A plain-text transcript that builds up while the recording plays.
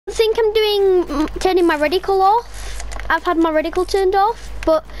think I'm turning my reticle off. I've had my reticle turned off,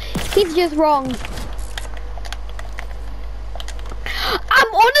 but he's just wrong.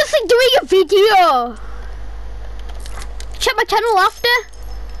 I'm honestly doing a video. Check my channel after.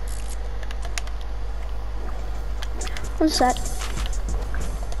 One sec.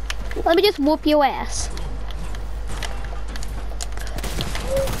 Let me just whoop your ass.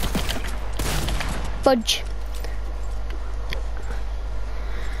 Fudge.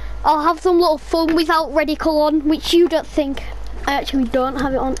 I'll have some little fun without reticle on, which you don't think. I actually don't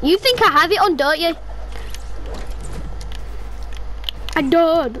have it on. You think I have it on, don't you? I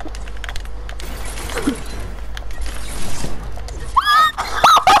don't.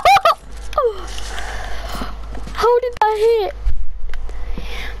 How did I hit?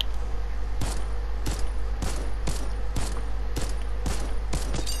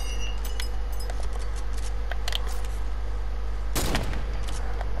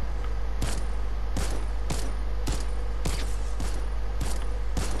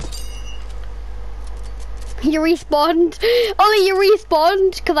 You respawned. Only you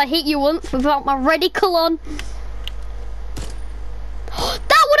respawned because I hit you once without my reticle on.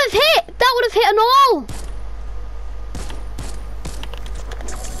 That would have hit. That would have hit an all.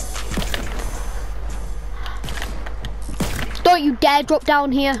 Don't you dare drop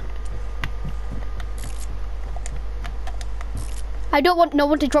down here. I don't want no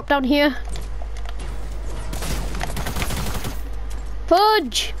one to drop down here.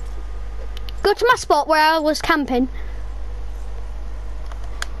 Fudge. Go to my spot where I was camping.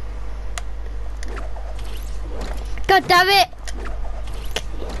 God damn it!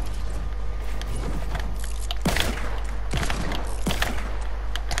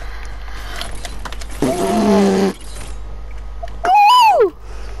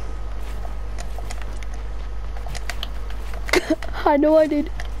 I know I did.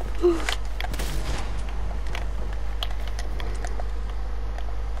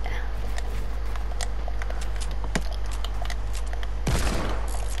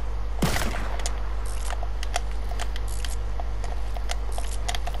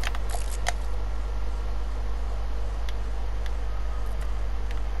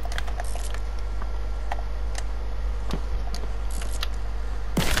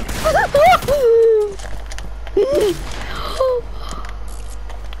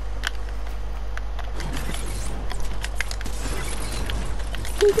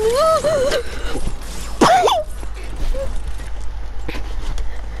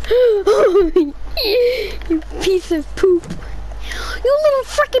 You piece of poop. You little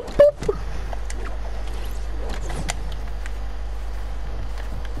freaking poop.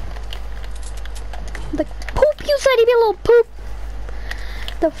 The poop you said to me, little poop.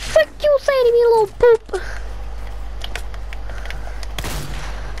 The frick you say to me, little poop.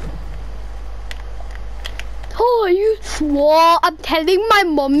 Oh, you swore. I'm telling my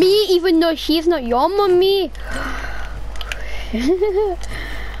mommy, even though she's not your mommy.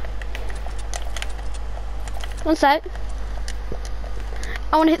 One sec.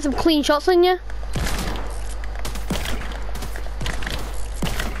 I want to hit some clean shots on you.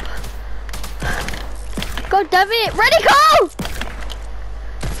 God damn it. Ready, go!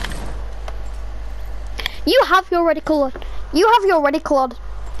 You have your reticle on. You have your reticle on.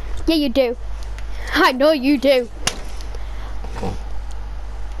 Yeah, you do. I know you do.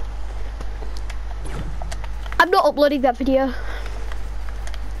 I'm not uploading that video.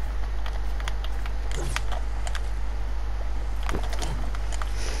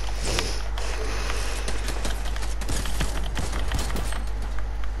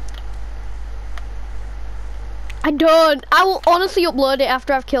 I don't. I will honestly upload it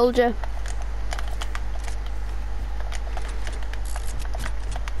after I've killed you.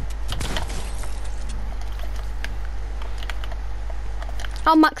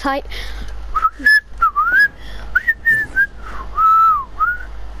 I'll max height.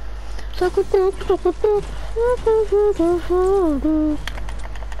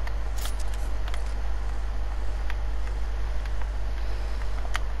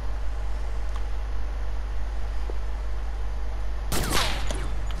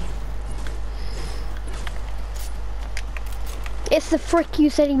 It's the frick you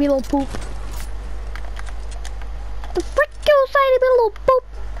said, you little poop. The frick you said, you little poop.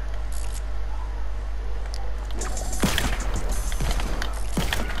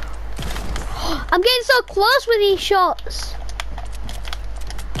 I'm getting so close with these shots.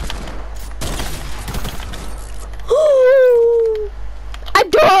 I'm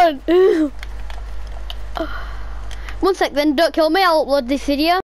done. One sec then, don't kill me, I'll upload this video.